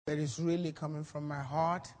that is really coming from my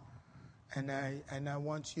heart, and I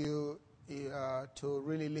want you to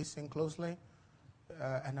really listen closely,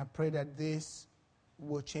 and I pray that this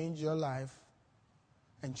will change your life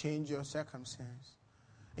and change your circumstance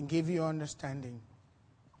and give you understanding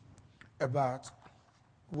about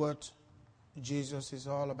what Jesus is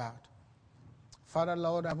all about. Father,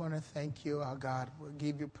 Lord, I want to thank you, our God. We'll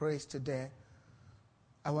give you praise today.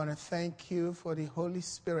 I want to thank you for the Holy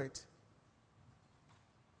Spirit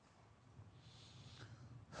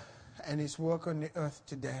and his work on the earth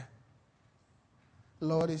today.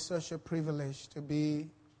 Lord, it's such a privilege to be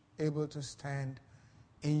able to stand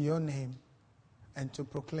in your name and to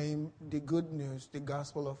proclaim the good news, the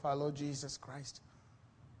gospel of our Lord Jesus Christ.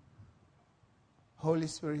 Holy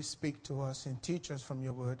Spirit, speak to us and teach us from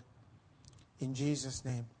your word. In Jesus'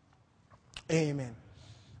 name, amen.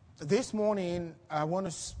 This morning, I want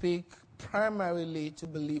to speak primarily to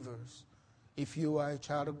believers. If you are a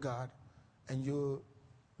child of God and you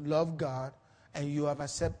love God and you have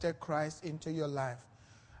accepted Christ into your life,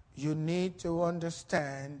 you need to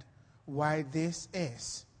understand why this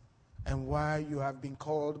is and why you have been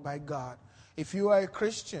called by God. If you are a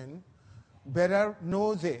Christian, better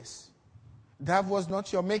know this. That was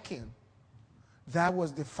not your making. That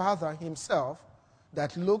was the Father himself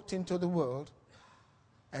that looked into the world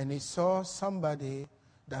and he saw somebody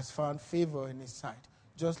that's found favor in his sight.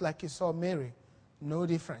 Just like he saw Mary, no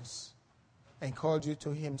difference, and called you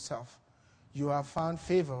to himself. You have found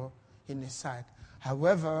favor in his sight.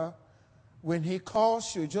 However, when he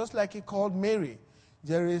calls you, just like he called Mary,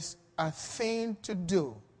 there is a thing to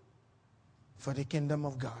do for the kingdom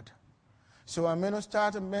of God. So I'm going to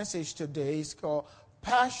start a message today. It's called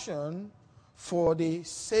Passion for the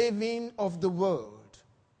Saving of the World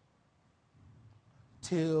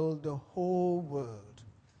till the whole world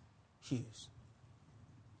hears.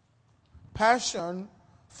 Passion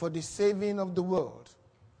for the saving of the world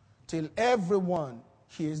till everyone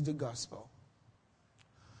hears the gospel.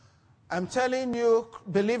 I'm telling you,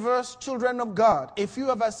 believers, children of God, if you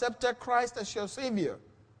have accepted Christ as your Savior,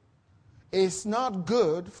 it's not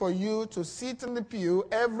good for you to sit in the pew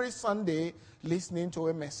every Sunday listening to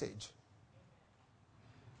a message.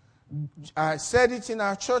 I said it in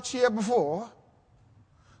our church here before.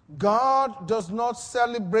 God does not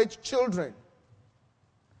celebrate children.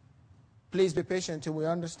 Please be patient till we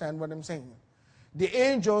understand what I'm saying. The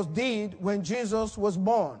angels did when Jesus was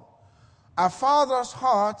born. A father's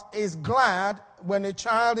heart is glad when a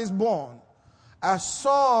child is born. A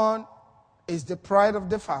son is the pride of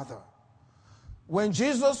the father. When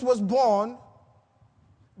Jesus was born,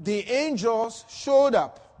 the angels showed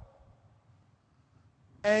up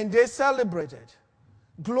and they celebrated.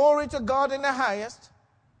 Glory to God in the highest,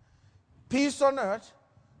 peace on earth,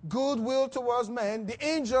 goodwill towards men. The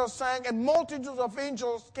angels sang and multitudes of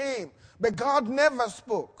angels came, but God never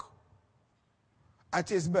spoke at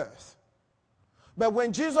his birth. But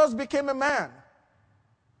when Jesus became a man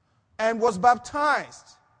and was baptized,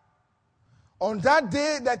 on that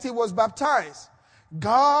day that he was baptized,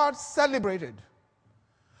 God celebrated.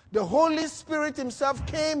 The Holy Spirit himself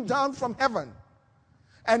came down from heaven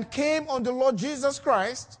and came on the Lord Jesus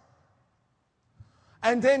Christ.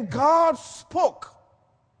 And then God spoke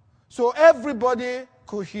so everybody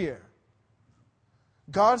could hear.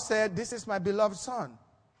 God said, "This is my beloved Son,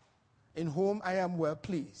 in whom I am well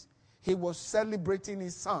pleased." He was celebrating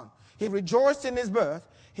his Son. He rejoiced in his birth.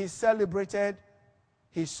 He celebrated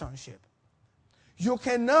his sonship. You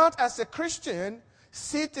cannot, as a Christian,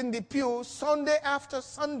 sit in the pew Sunday after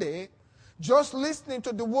Sunday just listening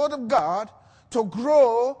to the Word of God to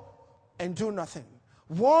grow and do nothing.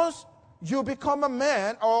 Once you become a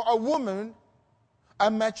man or a woman, a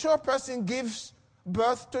mature person gives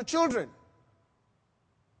birth to children.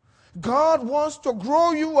 God wants to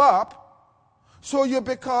grow you up so you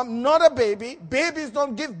become not a baby. Babies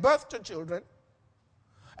don't give birth to children.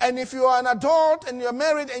 And if you are an adult and you're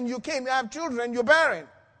married and you can't have children, you're barren.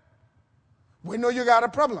 We know you got a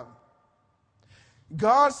problem.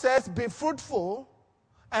 God says, be fruitful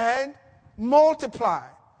and multiply.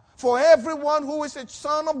 For everyone who is a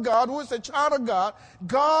son of God, who is a child of God,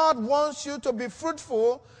 God wants you to be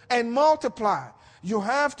fruitful and multiply. You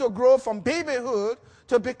have to grow from babyhood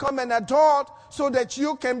to become an adult so that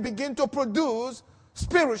you can begin to produce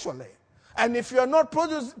spiritually. And if you're not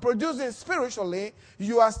producing spiritually,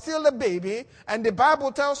 you are still a baby. And the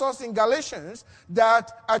Bible tells us in Galatians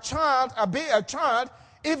that a child,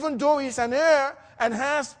 even though he's an heir and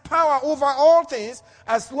has power over all things,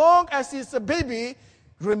 as long as he's a baby,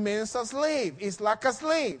 remains a slave. He's like a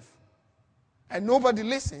slave. And nobody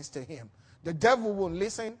listens to him. The devil won't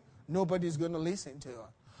listen. Nobody's going to listen to him.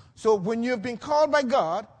 So when you've been called by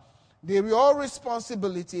God, your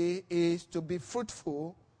responsibility is to be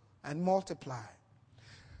fruitful and multiply.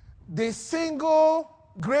 The single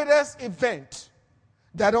greatest event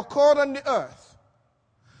that occurred on the earth,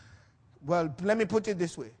 well, let me put it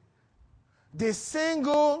this way. The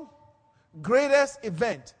single greatest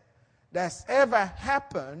event that's ever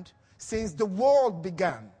happened since the world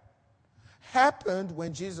began happened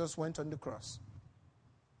when Jesus went on the cross.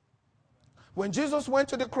 When Jesus went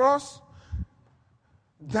to the cross,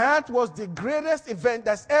 that was the greatest event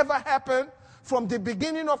that's ever happened from the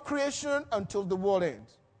beginning of creation until the world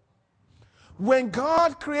ends. When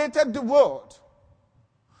God created the world,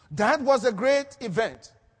 that was a great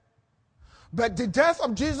event. But the death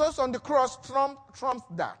of Jesus on the cross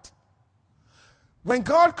trumped that. When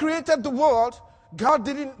God created the world, God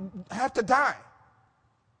didn't have to die.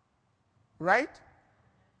 Right?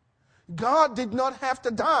 God did not have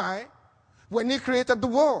to die when he created the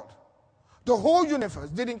world. The whole universe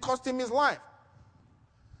didn't cost him his life.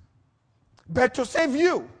 But to save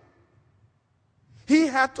you, he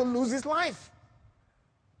had to lose his life.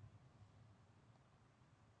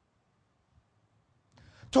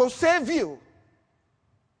 To save you,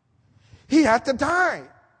 he had to die.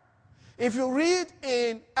 If you read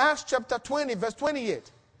in Acts chapter 20, verse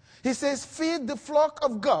 28, he says, feed the flock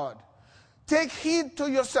of God. Take heed to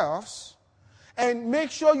yourselves and make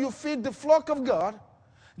sure you feed the flock of God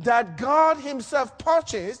that God himself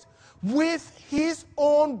purchased with his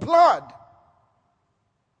own blood.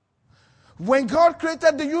 When God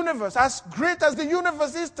created the universe, as great as the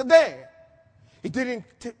universe is today, he didn't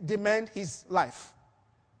demand his life.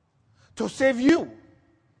 To save you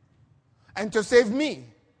and to save me,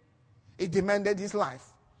 he demanded his life.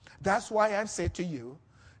 That's why I say to you,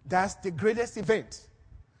 that's the greatest event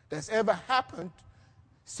that's ever happened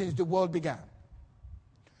since the world began,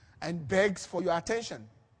 and begs for your attention.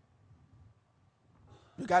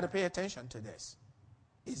 You got to pay attention to this.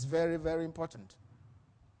 It's very, very important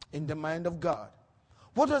in the mind of God.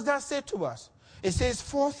 What does that say to us? It says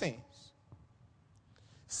 4 things.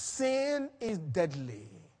 Sin is deadly.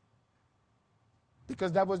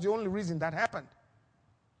 Because that was the only reason that happened.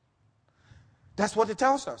 That's what it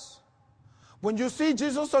tells us. When you see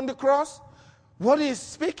Jesus on the cross, what he's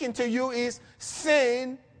speaking to you is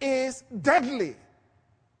sin is deadly.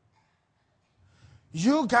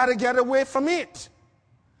 You got to get away from it.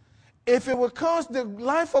 If it will cost the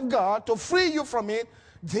life of God to free you from it,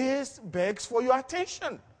 this begs for your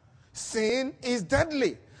attention. Sin is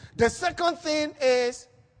deadly. The second thing is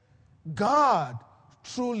God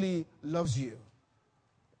truly loves you.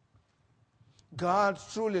 God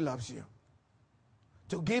truly loves you.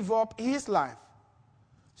 To give up his life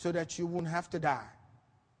so that you won't have to die.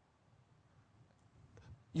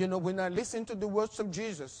 You know, when I listen to the words of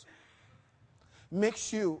Jesus,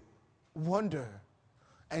 makes you wonder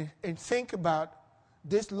and think about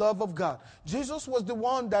this love of God. Jesus was the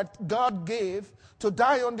one that God gave to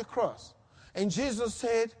die on the cross. And Jesus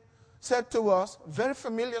said to us, very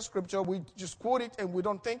familiar scripture, we just quote it and we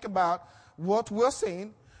don't think about what we're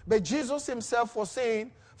saying. But Jesus himself was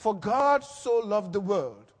saying, for God so loved the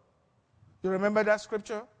world. You remember that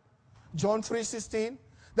scripture? John 3:16.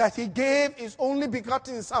 That he gave his only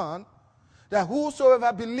begotten Son, that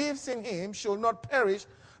whosoever believes in him shall not perish,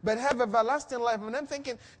 but have everlasting life. And I'm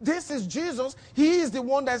thinking, this is Jesus. He is the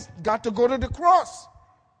one that's got to go to the cross.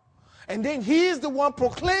 And then he is the one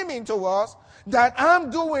proclaiming to us that I'm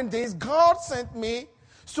doing this. God sent me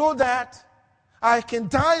so that I can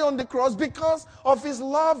die on the cross because of his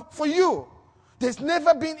love for you. There's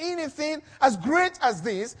never been anything as great as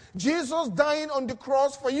this. Jesus dying on the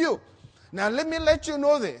cross for you. Now let me let you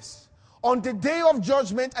know this. On the day of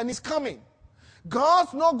judgment, and it's coming,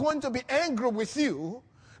 God's not going to be angry with you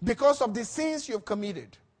because of the sins you've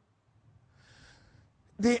committed.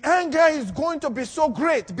 The anger is going to be so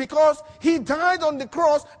great because he died on the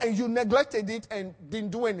cross and you neglected it and didn't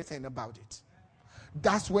do anything about it.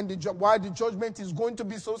 That's when why the judgment is going to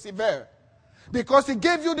be so severe. Because he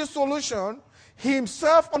gave you the solution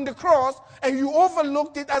himself on the cross and you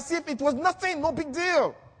overlooked it as if it was nothing, no big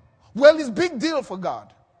deal. Well, it's big deal for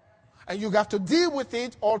God. And you have to deal with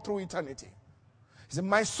it all through eternity. He said,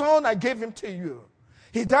 my son, I gave him to you.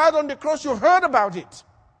 He died on the cross, you heard about it.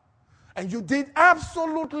 And you did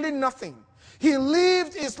absolutely nothing. He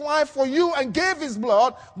lived his life for you and gave his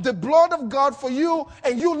blood, the blood of God for you,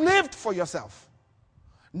 and you lived for yourself.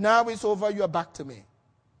 Now it's over, you are back to me.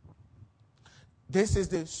 This is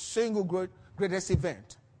the single greatest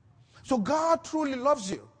event. So God truly loves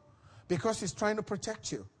you because he's trying to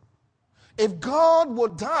protect you. If God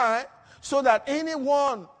would die so that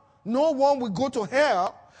no one would go to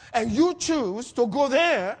hell, and you choose to go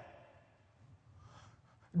there,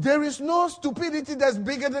 There is no stupidity that's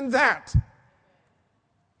bigger than that.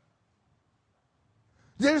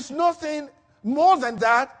 There is nothing more than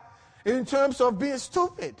that in terms of being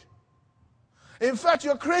stupid. In fact,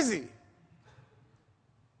 you're crazy.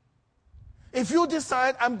 If you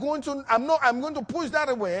decide I'm going to push that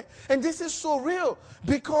away, and this is so real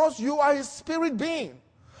because you are a spirit being.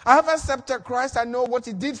 I have accepted Christ. I know what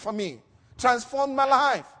he did for me. Transformed my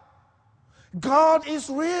life. God is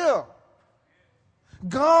real.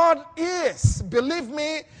 God is. Believe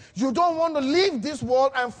me, you don't want to leave this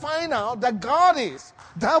world and find out that God is.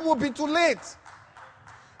 That will be too late.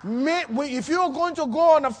 If you're going to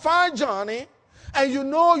go on a far journey and you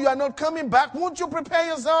know you are not coming back, won't you prepare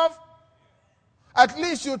yourself? At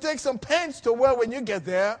least you take some pants to wear when you get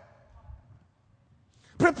there.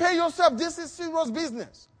 Prepare yourself. This is serious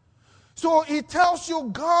business. So it tells you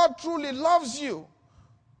God truly loves you.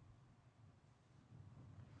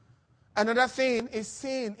 Another thing is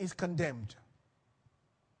sin is condemned.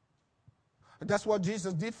 That's what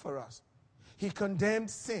Jesus did for us. He condemned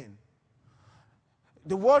sin.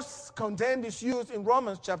 The word condemned is used in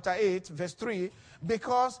Romans chapter 8, verse 3,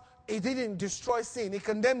 because he didn't destroy sin. He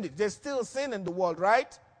condemned it. There's still sin in the world,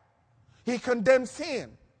 right? He condemned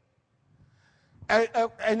sin.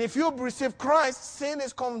 And if you receive Christ, sin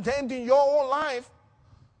is condemned in your own life.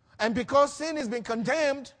 And because sin has been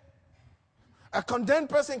condemned, a condemned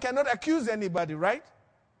person cannot accuse anybody, right?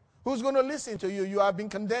 Who's going to listen to you? You have been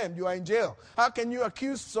condemned. You are in jail. How can you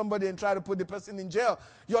accuse somebody and try to put the person in jail?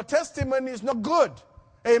 Your testimony is not good.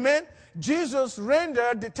 Amen? Jesus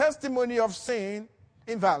rendered the testimony of sin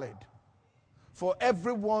invalid for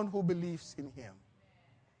everyone who believes in him.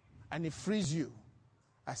 And he frees you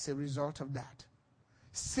as a result of that.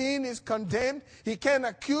 Sin is condemned. He can't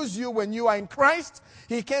accuse you when you are in Christ.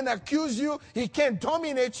 He can't accuse you. He can't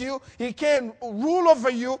dominate you. He can't rule over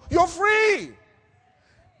you. You're free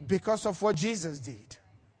because of what Jesus did.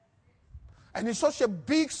 And it's such a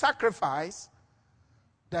big sacrifice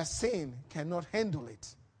that sin cannot handle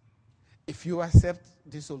it if you accept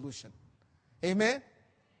the solution. Amen?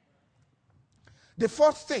 The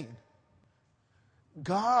fourth thing,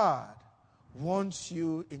 God wants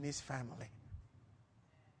you in his family.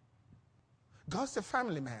 God's a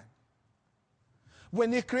family man.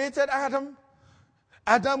 When he created Adam,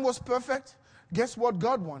 Adam was perfect. Guess what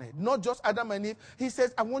God wanted? Not just Adam and Eve. He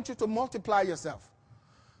says, I want you to multiply yourself.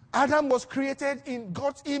 Adam was created in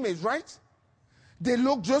God's image, right? They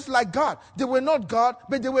looked just like God. They were not God,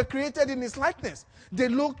 but they were created in his likeness. They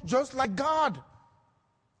looked just like God.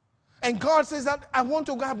 And God says that I want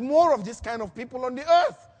to have more of this kind of people on the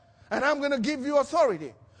earth. And I'm going to give you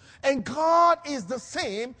authority. And God is the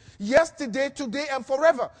same yesterday, today, and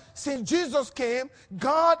forever. Since Jesus came,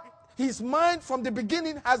 God, his mind from the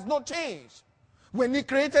beginning has not changed. When he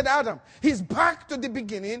created Adam, he's back to the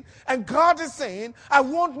beginning. And God is saying, I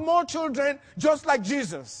want more children just like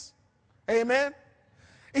Jesus. Amen?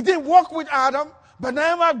 It didn't work with Adam, but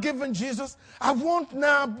now I've given Jesus. I want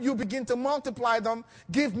now you begin to multiply them.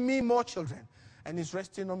 Give me more children. And he's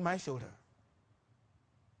resting on my shoulder.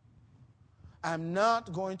 I'm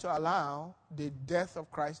not going to allow the death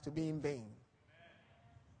of Christ to be in vain.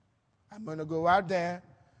 I'm going to go out there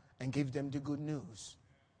and give them the good news.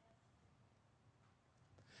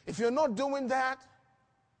 If you're not doing that,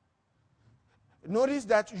 notice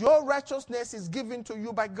that your righteousness is given to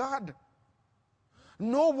you by God.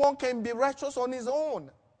 No one can be righteous on his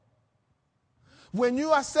own. When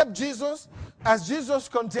you accept Jesus, as Jesus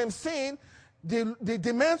condemned sin, the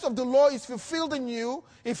demands of the law is fulfilled in you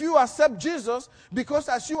if you accept Jesus, because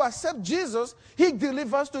as you accept Jesus, he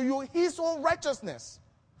delivers to you his own righteousness.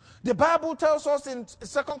 The Bible tells us in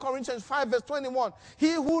 2 Corinthians 5 verse 21,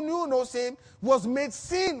 he who knew no sin was made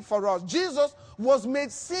sin for us. Jesus was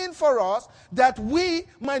made sin for us that we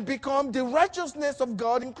might become the righteousness of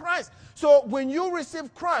God in Christ. So when you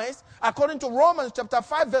receive Christ, according to Romans chapter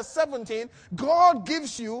 5 verse 17, God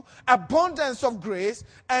gives you abundance of grace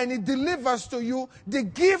and he delivers to you the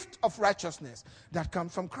gift of righteousness that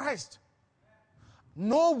comes from Christ.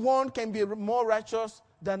 No one can be more righteous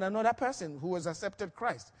than another person who has accepted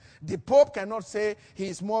Christ. The Pope cannot say he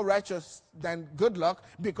is more righteous than Goodluck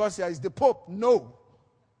because he is the Pope. No.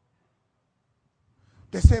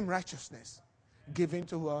 The same righteousness given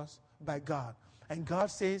to us by God. And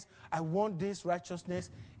God says, I want this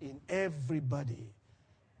righteousness in everybody,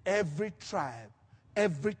 every tribe,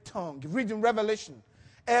 every tongue. Read in Revelation,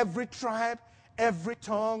 every tribe, every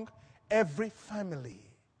tongue, every family.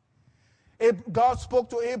 God spoke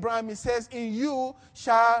to Abraham. He says, in you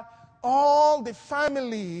shall all the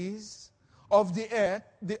families of the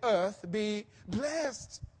earth be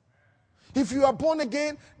blessed. If you are born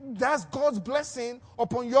again, that's God's blessing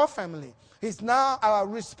upon your family. It's now our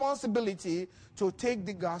responsibility to take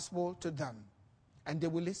the gospel to them, and they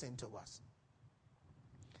will listen to us.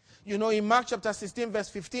 You know, in Mark chapter 16, verse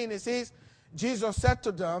 15, it says, Jesus said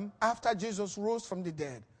to them, after Jesus rose from the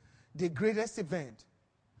dead, the greatest event.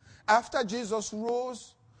 After Jesus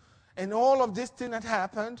rose and all of this thing that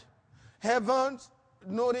happened, heaven,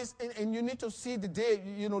 notice, and you need to see the day,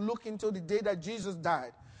 look into the day that Jesus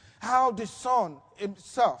died. How the Son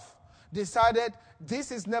himself decided this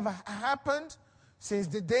has never happened since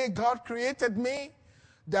the day God created me,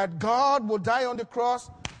 that God would die on the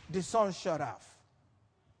cross. The sun shut off.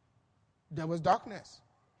 There was darkness.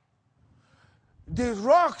 The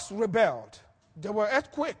rocks rebelled. There were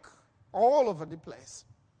earthquakes all over the place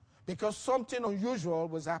because something unusual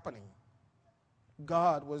was happening.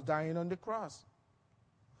 God was dying on the cross.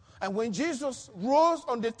 And when Jesus rose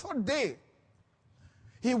on the third day,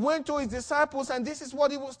 he went to his disciples, and this is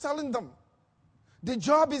what he was telling them. The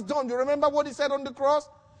job is done. You remember what he said on the cross?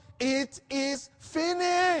 It is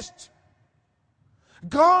finished.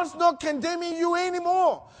 God's not condemning you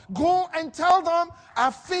anymore. Go and tell them,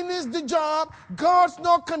 I finished the job. God's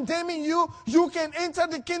not condemning you. You can enter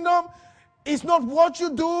the kingdom. It's not what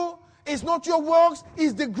you do. It's not your works.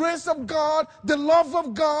 It's the grace of God, the love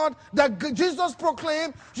of God that Jesus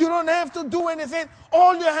proclaimed. You don't have to do anything.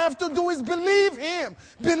 All you have to do is believe him.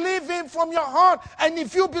 Believe him from your heart. And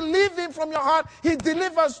if you believe him from your heart, he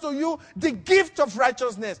delivers to you the gift of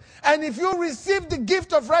righteousness. And if you receive the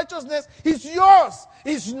gift of righteousness, it's yours.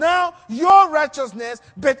 It's now your righteousness,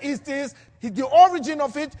 but it is the origin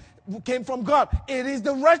of it came from God. It is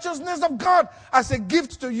the righteousness of God as a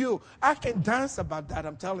gift to you. I can dance about that,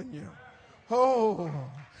 I'm telling you. Oh,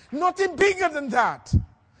 nothing bigger than that.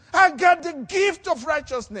 I got the gift of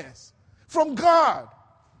righteousness from God.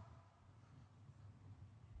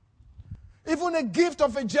 Even a gift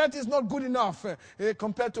of a jet is not good enough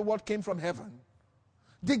compared to what came from heaven.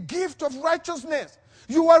 The gift of righteousness.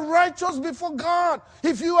 You are righteous before God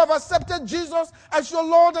if you have accepted Jesus as your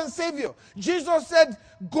Lord and Savior. Jesus said,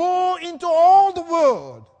 go into all the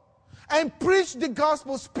world and preach the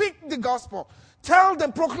gospel, speak the gospel. Tell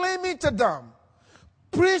them, proclaim it to them.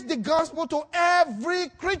 Preach the gospel to every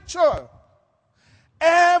creature.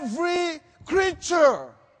 Every creature.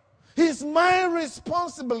 It's my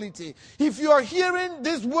responsibility. If you are hearing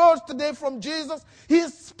these words today from Jesus,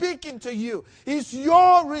 he's speaking to you. It's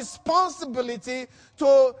your responsibility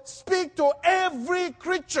to speak to every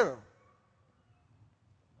creature.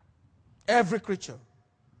 Every creature.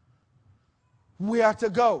 We are to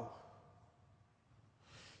go.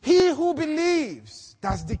 He who believes,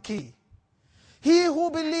 that's the key. He who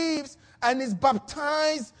believes and is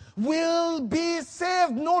baptized will be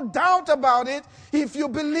saved. No doubt about it. If you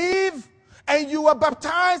believe and you are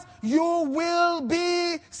baptized, you will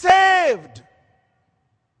be saved.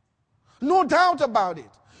 No doubt about it.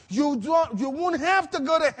 You won't have to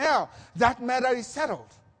go to hell. That matter is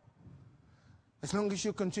settled. As long as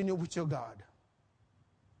you continue with your God.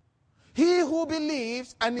 He who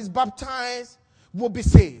believes and is baptized will be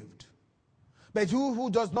saved. But who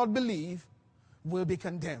does not believe will be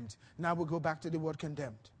condemned. Now we go back to the word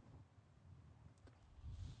condemned.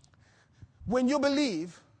 When you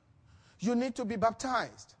believe, you need to be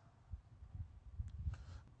baptized.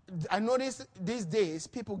 I notice these days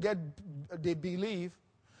people they believe,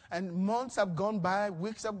 and months have gone by,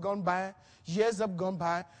 weeks have gone by, years have gone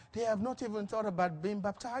by. They have not even thought about being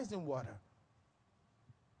baptized in water.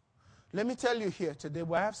 Let me tell you here today,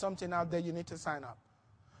 we have something out there you need to sign up.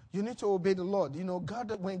 You need to obey the Lord. You know,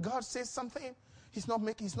 God, when God says something, He's not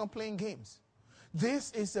playing games.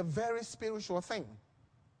 This is a very spiritual thing.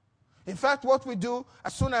 In fact, what we do,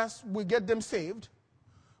 as soon as we get them saved,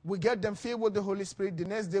 we get them filled with the Holy Spirit, the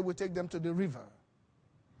next day we take them to the river,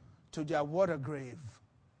 to their water grave.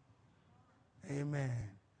 Amen.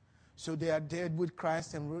 So they are dead with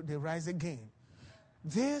Christ and they rise again.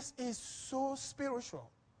 This is so spiritual.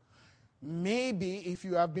 Maybe if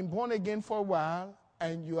you have been born again for a while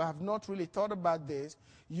and you have not really thought about this,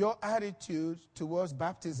 your attitude towards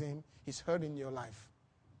baptism is hurting your life.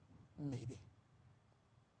 Maybe.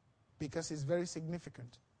 Because it's very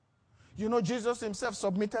significant. You know, Jesus himself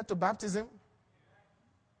submitted to baptism.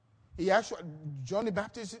 John the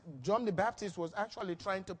Baptist was actually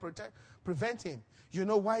trying to prevent him. You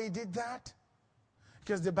know why he did that?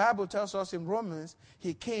 Because the Bible tells us in Romans,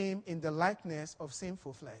 he came in the likeness of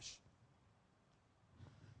sinful flesh.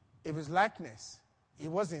 It was likeness. It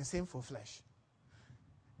wasn't sinful flesh.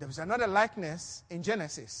 There was another likeness in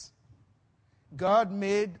Genesis. God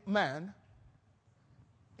made man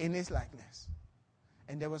in his likeness.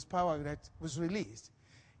 And there was power that was released.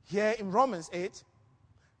 Here in Romans 8,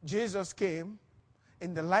 Jesus came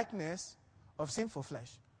in the likeness of sinful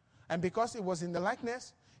flesh. And because he was in the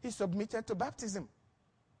likeness, he submitted to baptism.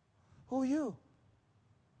 Who are you?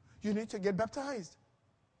 You need to get baptized.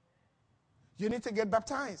 You need to get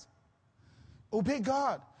baptized. Obey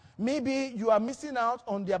God. Maybe you are missing out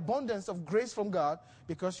on the abundance of grace from God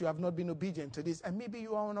because you have not been obedient to this. And maybe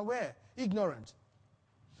you are unaware, ignorant.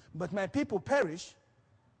 But my people perish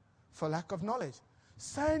for lack of knowledge.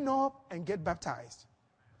 Sign up and get baptized.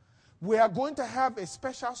 We are going to have a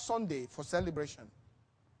special Sunday for celebration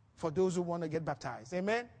for those who want to get baptized.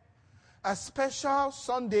 Amen? A special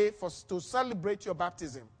Sunday to celebrate your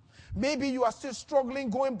baptism. Maybe you are still struggling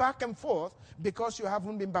going back and forth because you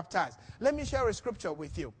haven't been baptized. Let me share a scripture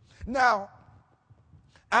with you. Now,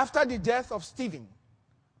 after the death of Stephen,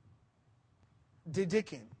 the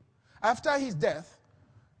deacon, after his death,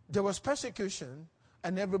 there was persecution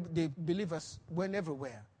and the believers went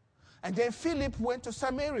everywhere. And then Philip went to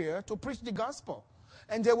Samaria to preach the gospel.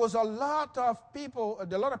 And there was a lot of people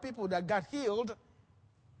that got healed.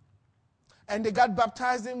 And they got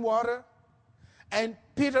baptized in water. And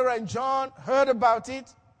Peter and John heard about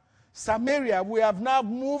it. Samaria, we have now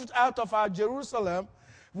moved out of our Jerusalem.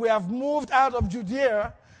 We have moved out of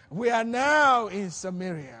Judea. We are now in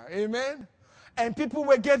Samaria. Amen? And people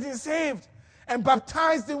were getting saved and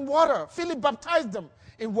baptized in water. Philip baptized them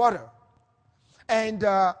in water. And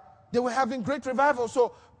they were having great revival.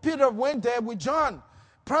 So Peter went there with John,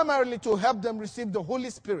 primarily to help them receive the Holy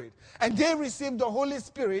Spirit. And they received the Holy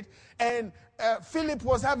Spirit. And Philip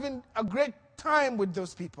was having a great time with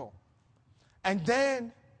those people. And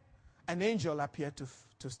then an angel appeared to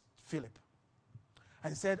Philip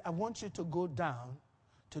and said, I want you to go down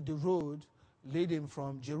to the road leading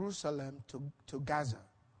from Jerusalem to Gaza.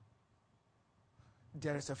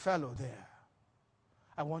 There is a fellow there.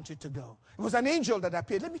 I want you to go. It was an angel that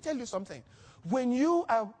appeared. Let me tell you something. When you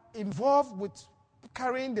are involved with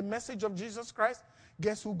carrying the message of Jesus Christ,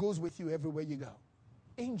 guess who goes with you everywhere you go?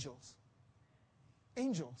 Angels.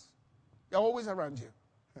 Angels. They're always around you.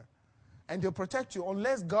 And they'll protect you.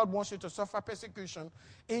 Unless God wants you to suffer persecution,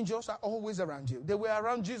 angels are always around you. They were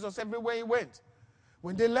around Jesus everywhere he went.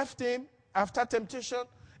 When they left him, after temptation,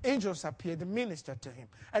 angels appeared and ministered to him.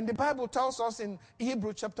 And the Bible tells us in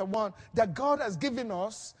Hebrews chapter 1 that God has given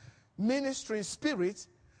us ministering spirits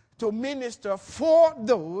to minister for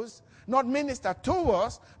those, not minister to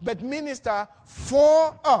us, but minister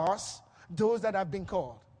for us, those that have been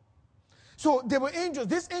called. So there were angels.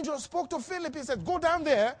 This angel spoke to Philip. He said, go down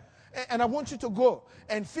there, and I want you to go.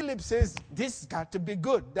 And Philip says, this got to be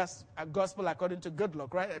good. That's a gospel according to good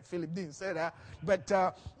luck, right? Philip didn't say that. But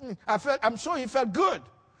I'm sure he felt good.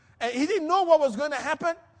 And he didn't know what was going to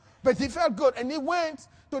happen, but he felt good. And he went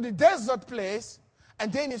to the desert place,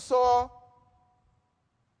 and then he saw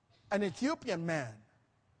an Ethiopian man,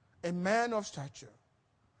 a man of stature,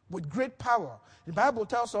 with great power. The Bible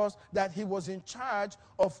tells us that he was in charge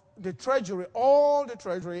of the treasury, all the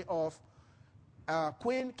treasury of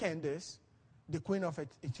Queen Candace, the queen of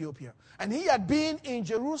Ethiopia. And he had been in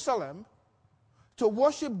Jerusalem to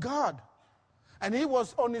worship God. And he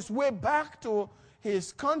was on his way back to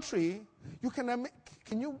his country.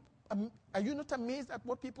 Are you not amazed at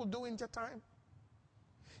what people do in that time?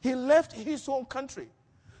 He left his own country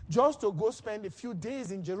just to go spend a few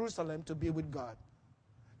days in Jerusalem to be with God.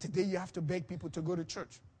 Today you have to beg people to go to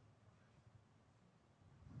church.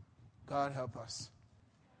 God help us.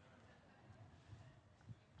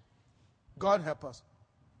 God help us.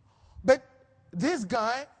 But this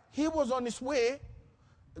guy, he was on his way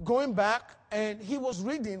going back, and he was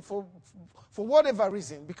reading for whatever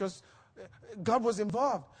reason, because God was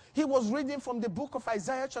involved. He was reading from the book of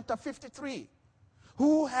Isaiah chapter 53.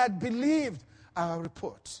 Who had believed our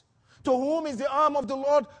report? To whom is the arm of the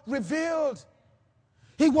Lord revealed?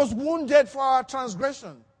 He was wounded for our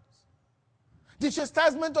transgression. The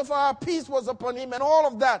chastisement of our peace was upon him, and all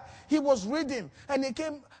of that. He was reading, and he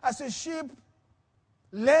came as a sheep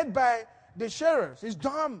led by the shearers. He's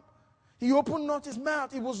dumb. He opened not his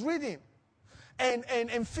mouth. He was reading.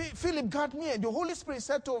 And Philip got near. The Holy Spirit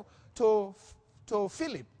said to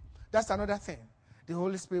Philip, that's another thing. The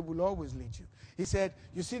Holy Spirit will always lead you. He said,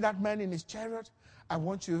 you see that man in his chariot? I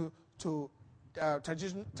want you to,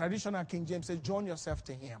 traditional King James says, join yourself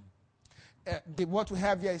to him. What we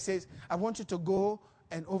have here, it says, I want you to go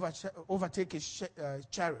and overtake his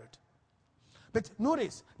chariot. But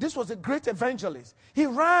notice, this was a great evangelist. He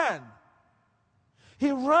ran. He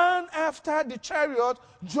ran after the chariot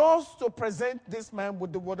just to present this man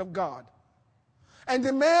with the word of God. And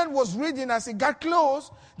the man was reading, as he got close,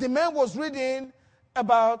 the man was reading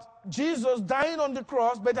about Jesus dying on the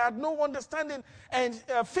cross, but had no understanding. And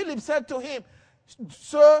Philip said to him,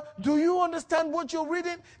 "Sir, do you understand what you're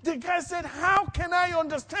reading?" The guy said, "How can I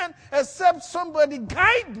understand except somebody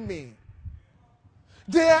guide me?"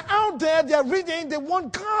 They are out there, they are reading, they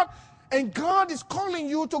want God, and God is calling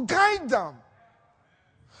you to guide them.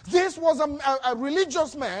 This was a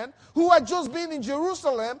religious man who had just been in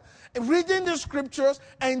Jerusalem reading the scriptures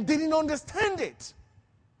and didn't understand it.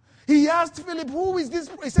 He asked Philip, "Who is this?"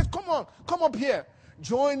 He said, "Come on, come up here.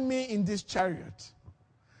 Join me in this chariot."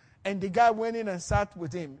 And the guy went in and sat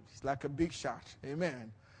with him. He's like a big shot.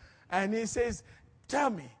 Amen. And he says, "Tell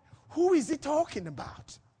me, who is he talking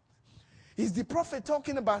about? Is the prophet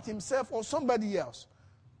talking about himself or somebody else?"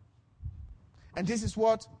 And this is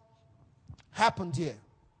what happened here.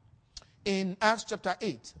 In Acts chapter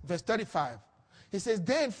 8, verse 35, he says,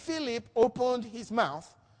 "Then Philip opened his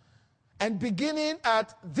mouth, and beginning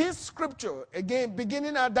at this scripture, again,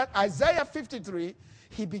 beginning at that Isaiah 53,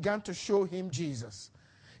 he began to show him Jesus."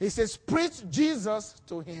 He says, "Preach Jesus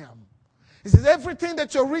to him." He says, everything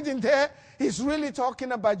that you're reading there is really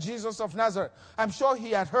talking about Jesus of Nazareth. I'm sure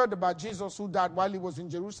he had heard about Jesus who died while he was in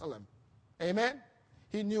Jerusalem. Amen?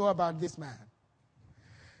 He knew about this man.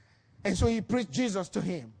 And so he preached Jesus to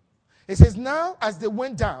him. It says, now as they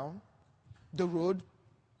went down the road,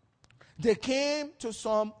 they came to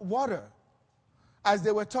some water. As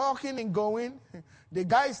they were talking and going, the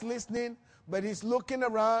guy is listening, but he's looking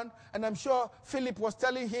around. And I'm sure Philip was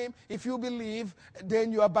telling him, if you believe,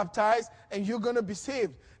 then you are baptized and you're going to be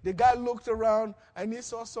saved. The guy looked around and he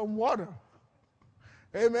saw some water.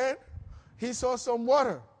 Amen? He saw some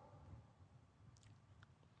water.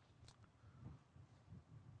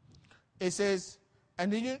 It says,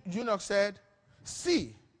 and the eunuch said,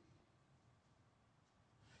 "See,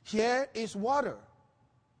 here is water.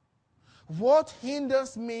 What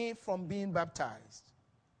hinders me from being baptized?"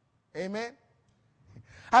 Amen?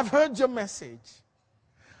 I've heard your message.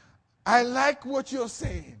 I like what you're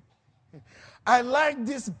saying. I like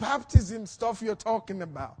this baptism stuff you're talking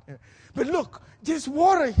about. But look, this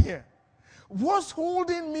water here. What's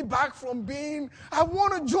holding me back from being, I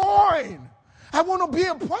want to join. I want to be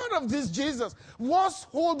a part of this Jesus. What's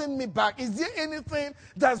holding me back? Is there anything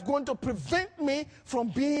that's going to prevent me from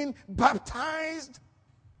being baptized?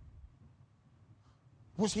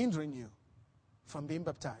 What's hindering you from being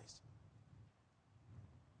baptized?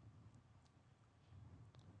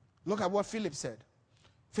 Look at what Philip said.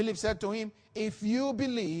 Philip said to him, "If you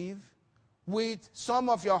believe with some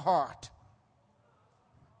of your heart."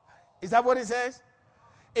 Is that what it says?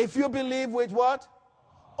 If you believe with what?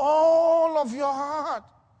 All of your heart.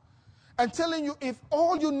 I'm telling you, if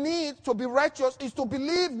all you need to be righteous is to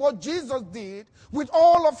believe what Jesus did with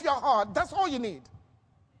all of your heart, that's all you need.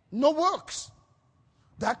 No works.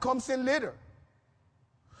 That comes in later.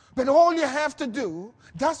 But all you have to do,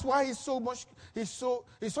 that's why it's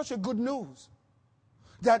such a good news.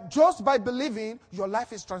 That just by believing, your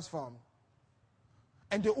life is transformed.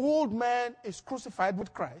 And the old man is crucified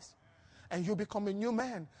with Christ. And you become a new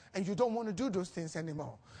man. And you don't want to do those things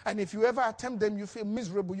anymore. And if you ever attempt them, you feel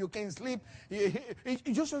miserable. You can't sleep. You're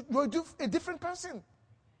a different person.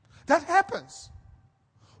 That happens.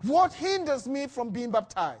 What hinders me from being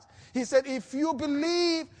baptized? He said, if you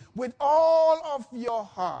believe with all of your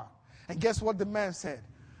heart. And guess what the man said?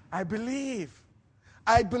 I believe.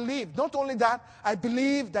 I believe. Not only that, I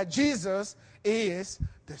believe that Jesus is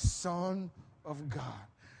the Son of God.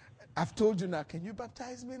 I've told you now, can you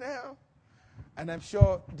baptize me now? And I'm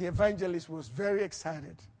sure the evangelist was very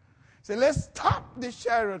excited. He said, let's stop this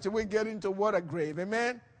chariot till we get into water grave.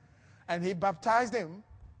 Amen? And he baptized him.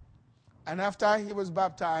 And after he was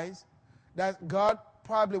baptized, that God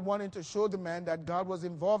probably wanted to show the man that God was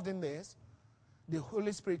involved in this. The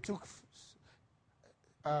Holy Spirit took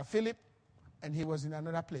Philip, and he was in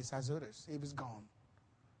another place, Azotus. He was gone.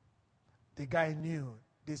 The guy knew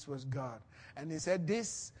this was God. And he said,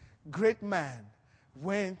 this great man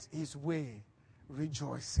went his way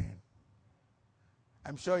rejoicing.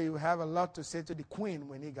 I'm sure he will have a lot to say to the queen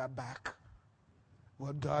when he got back,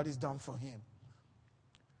 what God has done for him.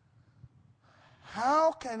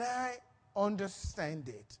 How can I understand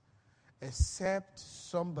it except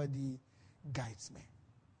somebody guides me?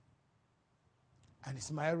 And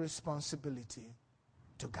it's my responsibility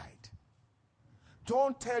to guide.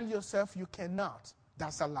 Don't tell yourself you cannot.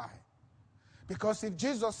 That's a lie. Because if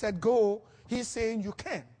Jesus said go, he's saying you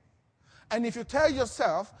can. And if you tell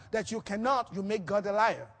yourself that you cannot, you make God a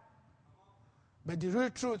liar. But the real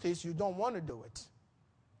truth is you don't want to do it.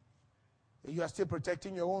 You are still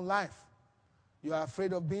protecting your own life. You are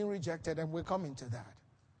afraid of being rejected, and we're coming to that.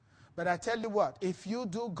 But I tell you what, if you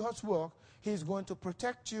do God's work, He's going to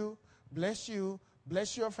protect you, bless your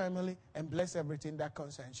family, and bless everything that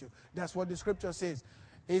concerns you. That's what the scripture says.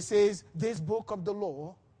 It says, this book of the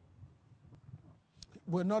law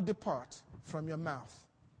will not depart from your mouth.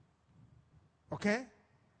 Okay?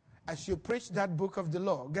 As you preach that book of the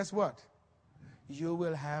law, guess what? You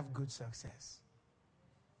will have good success.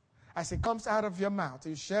 As it comes out of your mouth,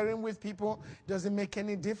 you sharing with people, doesn't make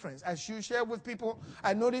any difference. As you share with people,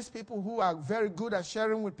 I notice people who are very good at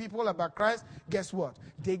sharing with people about Christ, guess what?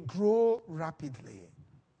 They grow rapidly.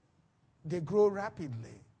 They grow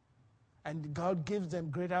rapidly. And God gives them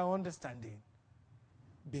greater understanding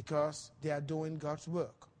because they are doing God's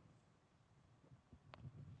work.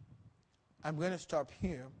 I'm going to stop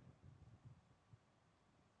here.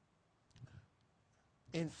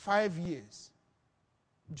 In 5 years,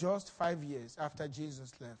 just 5 years after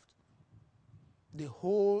Jesus left, the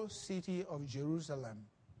whole city of Jerusalem,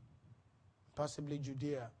 possibly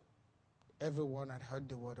Judea, everyone had heard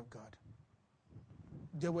the word of God.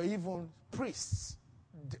 There were even priests.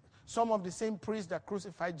 Some of the same priests that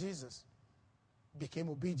crucified Jesus became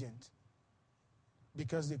obedient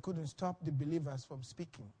because they couldn't stop the believers from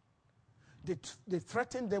speaking. They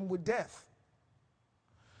threatened them with death.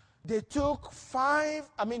 They took 12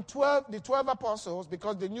 apostles,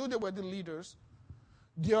 because they knew they were the leaders.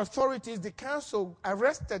 The authorities, the council,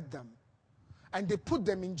 arrested them and they put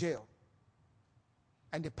them in jail.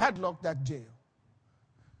 And they padlocked that jail.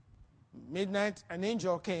 Midnight, an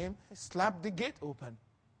angel came, slapped the gate open,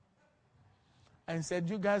 and said,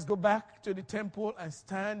 you guys go back to the temple and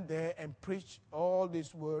stand there and preach all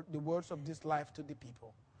the words of this life to the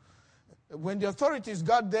people. When the authorities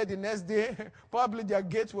got there the next day, probably their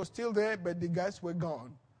gates were still there, but the guys were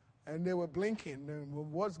gone. And they were blinking.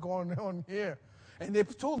 What's going on here? And they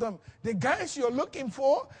told them, the guys you're looking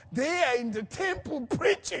for, they are in the temple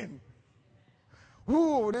preaching.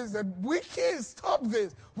 Ooh, they said, we can't stop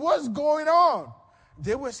this. What's going on?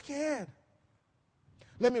 They were scared.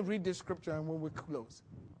 Let me read this scripture and when we close.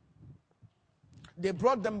 They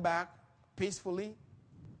brought them back peacefully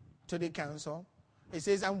to the council. It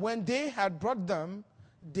says, and when they had brought them,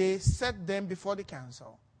 they set them before the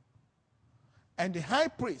council. And the high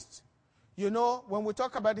priest, when we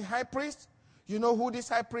talk about the high priest, you know who this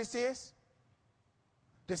high priest is?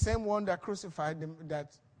 The same one that crucified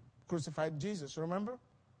Jesus, remember?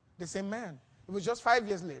 The same man. It was just 5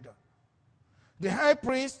 years later. The high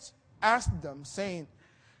priest asked them, saying,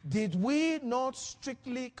 did we not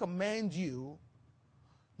strictly command you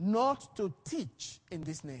not to teach in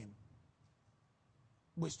this name?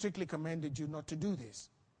 We strictly commanded you not to do this.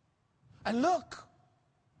 And look,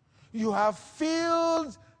 you have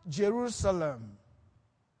filled Jerusalem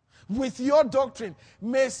with your doctrine.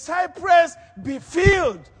 May Cyprus be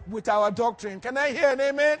filled with our doctrine. Can I hear an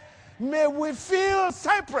amen? May we fill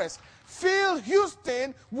Cyprus, fill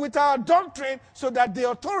Houston with our doctrine so that the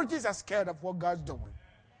authorities are scared of what God's doing.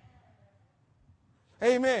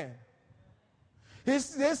 Amen. They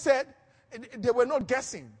said they were not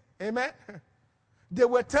guessing. Amen. They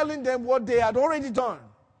were telling them what they had already done.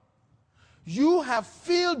 You have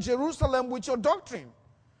filled Jerusalem with your doctrine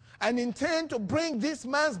and intend to bring this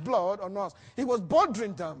man's blood on us. He was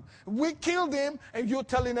bothering them. We killed him, and you're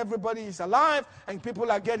telling everybody he's alive, and people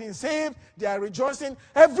are getting saved. They are rejoicing.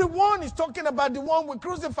 Everyone is talking about the one we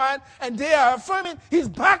crucified, and they are affirming he's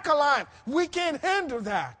back alive. We can't handle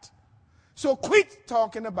that. So quit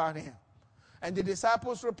talking about him. And the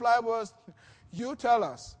disciples' reply was, you tell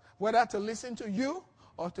us whether to listen to you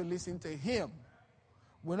or to listen to him.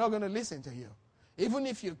 We're not going to listen to you. Even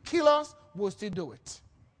if you kill us, we'll still do it.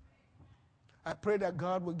 I pray that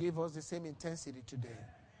God will give us the same intensity today.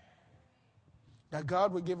 That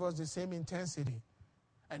God will give us the same intensity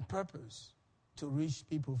and purpose to reach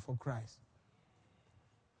people for Christ.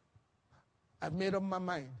 I've made up my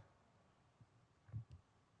mind.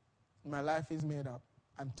 My life is made up.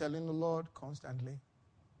 I'm telling the Lord constantly,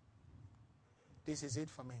 this is it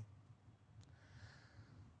for me.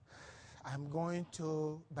 I'm going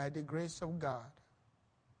to, by the grace of God,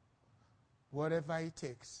 whatever it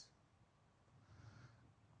takes,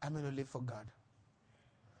 I'm going to live for God.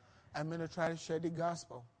 I'm going to try to share the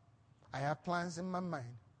gospel. I have plans in my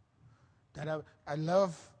mind that I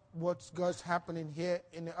love what's God's happening here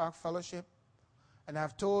in the Ark Fellowship. And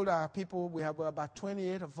I've told our people, we have about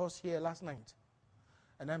 28 of us here last night.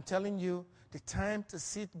 And I'm telling you, the time to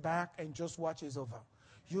sit back and just watch is over.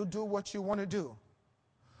 You do what you want to do.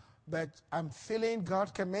 But I'm feeling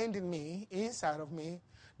God commanding me, inside of me,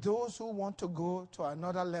 those who want to go to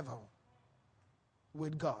another level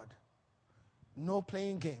with God. No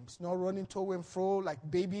playing games, no running to and fro like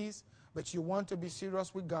babies, but you want to be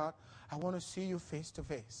serious with God. I want to see you face to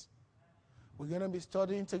face. We're going to be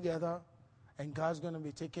studying together, and God's going to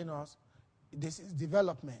be taking us. This is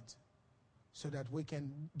development so that we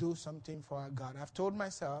can do something for our God. I've told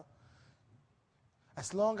myself,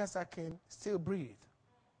 as long as I can still breathe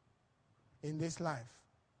in this life,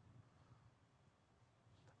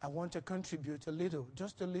 I want to contribute a little,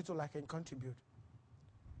 just a little I can contribute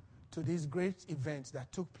to these great events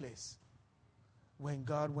that took place when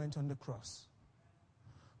God went on the cross.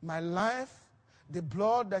 My life, the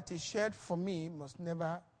blood that He shed for me must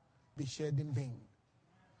never be shed in vain.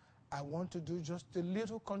 I want to do just a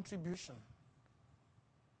little contribution.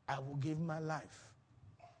 I will give my life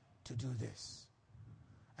to do this.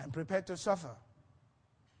 I'm prepared to suffer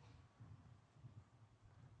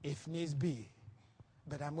if needs be,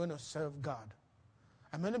 but I'm going to serve God.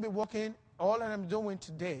 I'm going to be working, all that I'm doing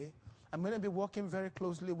today, I'm going to be working very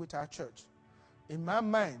closely with our church. In my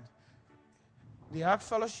mind, the Ark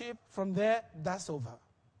Fellowship, from there, that's over.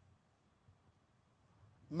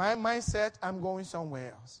 My mindset, I'm going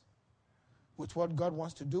somewhere else with what God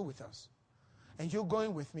wants to do with us. And you're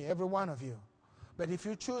going with me, every one of you. But if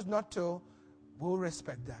you choose not to, we'll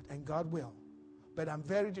respect that, and God will. But I'm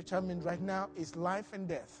very determined right now, it's life and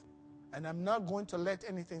death. And I'm not going to let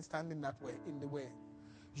anything stand in that way, in the way.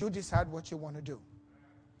 You decide what you want to do.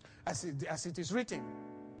 As it is written,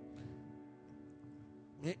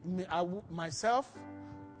 myself,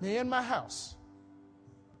 me and my house,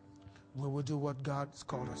 we will do what God's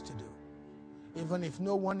called us to do. Even if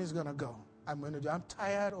no one is going to go, I'm going to do. I'm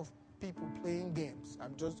tired of people playing games.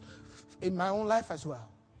 I'm just, in my own life as well,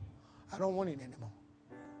 I don't want it anymore.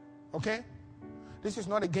 Okay? This is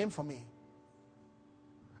not a game for me.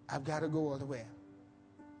 I've got to go all the way.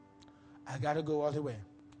 I got to go all the way.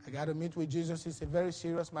 I got to meet with Jesus. It's a very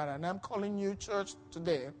serious matter. And I'm calling you, church,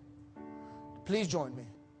 today. Please join me.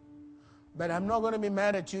 But I'm not going to be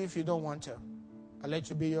mad at you if you don't want to. I'll let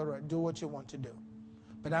you be do what you want to do.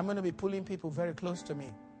 But I'm going to be pulling people very close to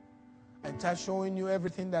me and start showing you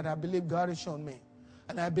everything that I believe God has shown me.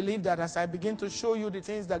 And I believe that as I begin to show you the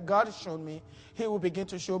things that God has shown me, He will begin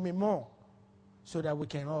to show me more so that we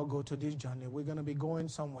can all go to this journey. We're going to be going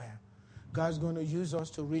somewhere. God's going to use us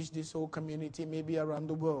to reach this whole community, maybe around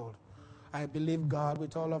the world. I believe God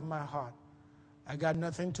with all of my heart. I got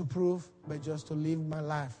nothing to prove but just to live my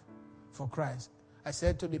life for Christ. I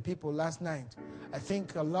said to the people last night, I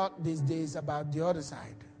think a lot these days about the other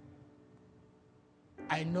side.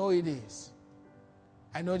 I know it is.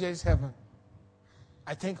 I know there's heaven.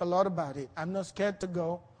 I think a lot about it. I'm not scared to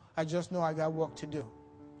go. I just know I got work to do.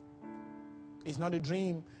 It's not a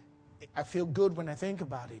dream. I feel good when I think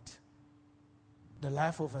about it. The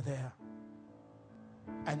life over there.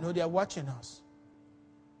 I know they're watching us.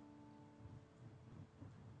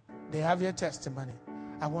 They have your testimony.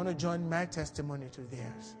 I want to join my testimony to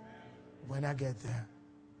theirs when I get there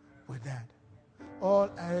with that. All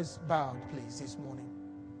eyes bowed, please, this morning.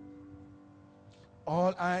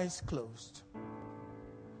 All eyes closed.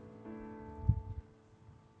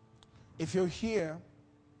 If you're here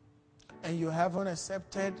and you haven't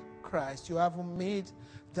accepted Christ, you haven't made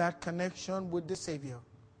that connection with the Savior,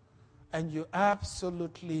 and you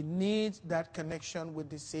absolutely need that connection with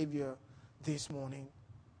the Savior this morning,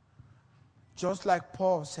 just like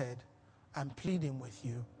Paul said, I'm pleading with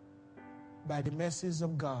you, by the mercies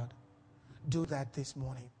of God, do that this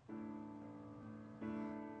morning.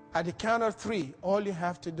 At the count of 3, all you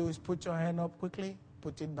have to do is put your hand up quickly,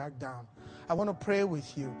 put it back down. I want to pray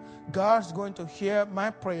with you. God's going to hear my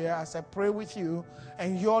prayer as I pray with you,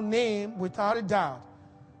 and your name, without a doubt,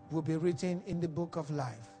 will be written in the book of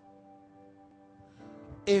life.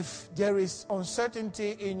 If there is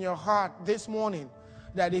uncertainty in your heart this morning,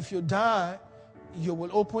 that if you die, you will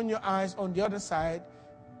open your eyes on the other side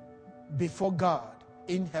before God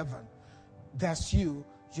in heaven. That's you.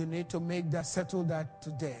 You need to settle that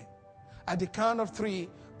today. At the count of 3,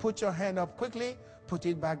 put your hand up quickly, put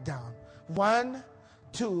it back down. 1,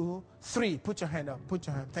 2, 3. Put your hand up. Put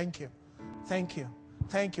your hand. Thank you. Thank you.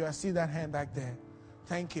 Thank you. I see that hand back there.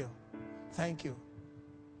 Thank you. Thank you.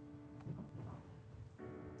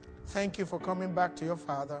 Thank you for coming back to your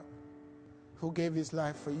Father who gave His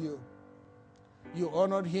life for you. You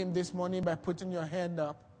honored Him this morning by putting your hand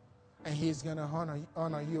up, and He's going to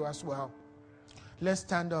honor you as well. Let's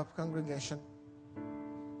stand up, congregation.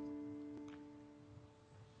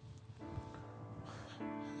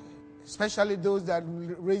 Especially those that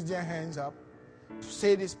raise their hands up,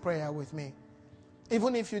 say this prayer with me.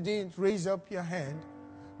 Even if you didn't raise up your hand,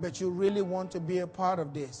 but you really want to be a part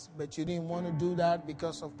of this, but you didn't want to do that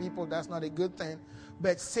because of people, that's not a good thing.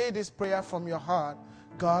 But say this prayer from your heart.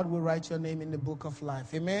 God will write your name in the book of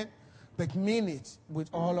life. Amen? But mean it with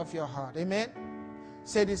all of your heart. Amen?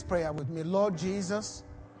 Say this prayer with me. Lord Jesus,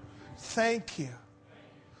 thank you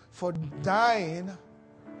for dying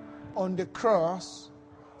on the cross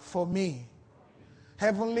for me.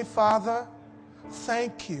 Heavenly Father,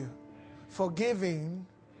 thank you for giving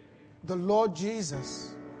the Lord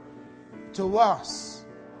Jesus to us.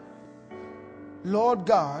 Lord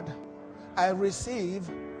God, I receive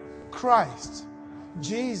Christ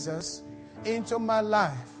Jesus into my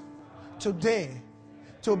life today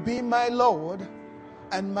to be my Lord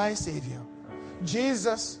and my Savior.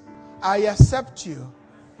 Jesus, I accept you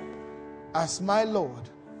as my Lord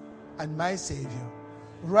and my Savior.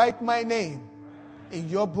 Write my name in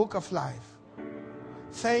your book of life.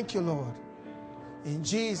 Thank you, Lord. In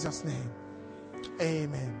Jesus' name,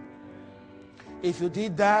 amen. If you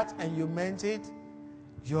did that and you meant it,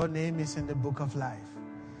 your name is in the book of life.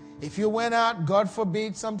 If you went out, God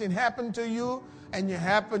forbid, something happened to you and you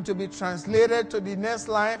happen to be translated to the next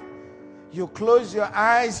life, you close your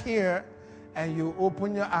eyes here and you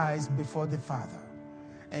open your eyes before the Father.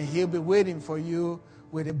 And He'll be waiting for you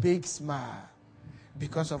with a big smile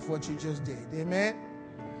because of what you just did. Amen?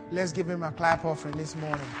 Let's give Him a clap offering this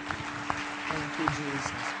morning. Thank you,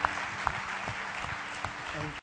 Jesus.